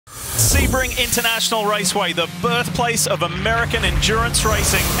Sebring International Raceway, the birthplace of American endurance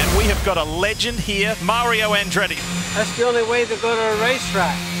racing. And we have got a legend here, Mario Andretti. That's the only way to go to a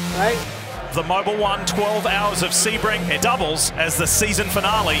racetrack, right? The Mobil won 12 hours of Sebring. It doubles as the season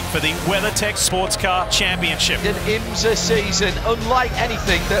finale for the WeatherTech SportsCar Championship. An IMSA season unlike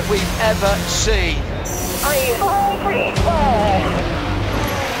anything that we've ever seen. 3, 4, 3, 4.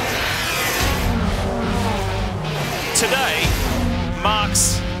 Today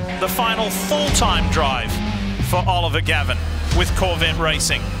marks the final full-time drive for Oliver Gavin with Corvette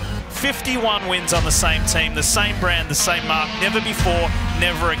Racing. 51 wins on the same team, the same brand, the same mark, never before,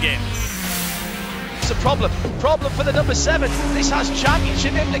 never again. It's a problem for the number 7. This has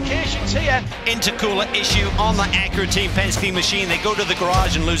championship implications here. Intercooler issue on the Hagerty Penske machine. They go to the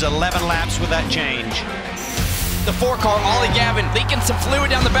garage and lose 11 laps with that change. The 4-car, Ollie Gavin, leaking some fluid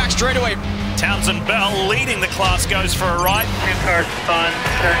down the back straightaway. Townsend Bell leading the class goes for a ride. 2 cars spun,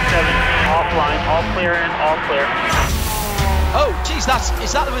 turn 17, offline, all clear in, all clear. Oh, geez,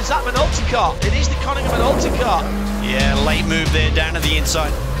 is that the Minolta car? It is the Conningham Minolta car. Yeah, late move there down to the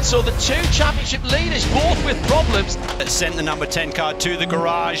inside. So the 2 championship leaders, both with problems. That sent the number 10 car to the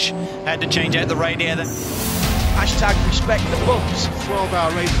garage. Had to change out the radiator. Hashtag respect the bumps.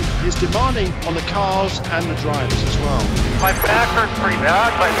 12-hour racing is demanding on the cars and the drivers as well. My back hurts pretty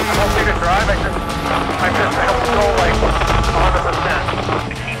bad, but it's okay to drive. I just feel like 100%.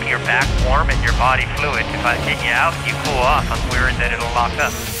 To keep your back warm and your body fluid. If I get you out, you cool off. I'm worried that it'll lock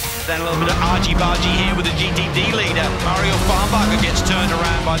up. Then a little bit of argy-bargy here with the GTD leader. Mario Farnbacher gets turned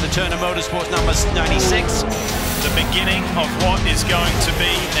around by the Turner Motorsports number 96. The beginning of what is going to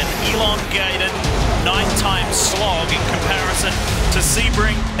be an elongated 9-time slog in comparison to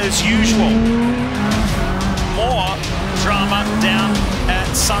Sebring as usual. More drama down at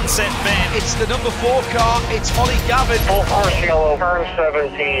Sunset Bend. It's the number 4 car, it's Ollie Gavin. Full course yellow, turn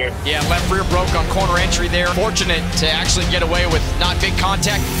 17. Yeah, left rear broke on corner entry there. Fortunate to actually get away with not big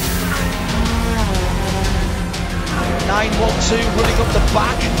contact. 912 running up the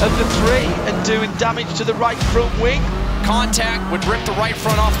back of the 3 and doing damage to the right front wing. Contact would rip the right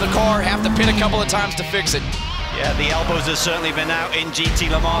front off the car, have to pit a couple of times to fix it. Yeah, the elbows have certainly been out in GT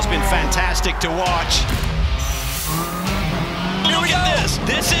Le Mans. Been fantastic to watch. Look at this.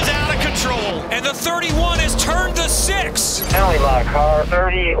 This is out of control. And the 31 has turned to 6. Penalty lock car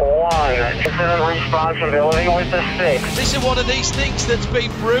 31. Incident responsibility with the 6. This is one of these things that's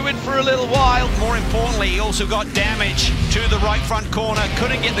been brewing for a little while. More importantly, he also got damage to the right front corner.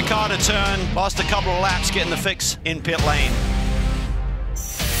 Couldn't get the car to turn. Lost a couple of laps getting the fix in pit lane.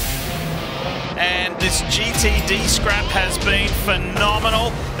 And this GTD scrap has been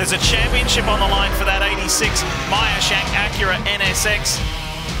phenomenal. There's a championship on the line for that 86 Meyershank Acura NSX.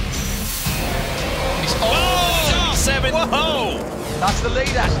 Oh, 7. Whoa! That's the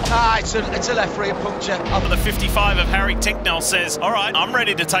leader. It's a left rear puncture. Up the 55 of Harry Tinknell says, all right, I'm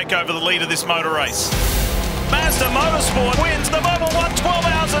ready to take over the lead of this motor race. Mazda Motorsport wins the Mobil 12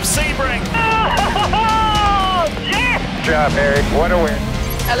 hours of Sebring. Oh, yes! Good job, Harry. What a win.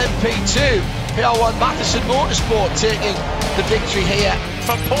 LMP2. PR1 Matheson Motorsport taking the victory here.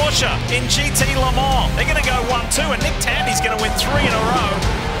 For Porsche in GT Le Mans, they're going to go 1-2, and Nick Tandy's going to win 3 in a row.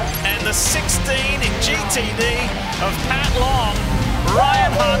 And the 16 in GTD of Pat Long,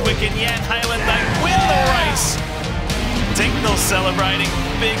 Ryan Hardwick and Jan Halen, they win the race. Tinknell celebrating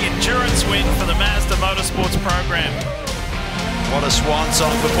big endurance win for the Mazda Motorsports program. What a swan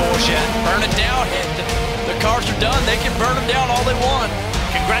song for Porsche. Burn it down. The cars are done. They can burn them down all they want.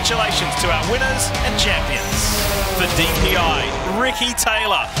 Congratulations to our winners and champions. For DPI, Ricky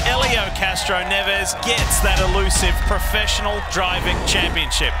Taylor, Elio Castro Neves gets that elusive professional driving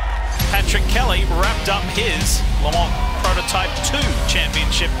championship. Patrick Kelly wrapped up his Le Mans Prototype 2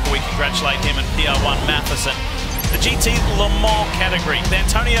 championship. We congratulate him and PR1 Matheson. The GT Le Mans category,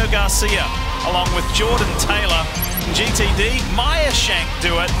 Antonio Garcia, along with Jordan Taylor. GTD, Meyershank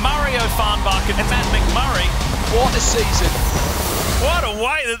do it, Mario Farnbacher and Matt McMurray. What a season. What a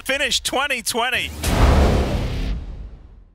way to finish 2020.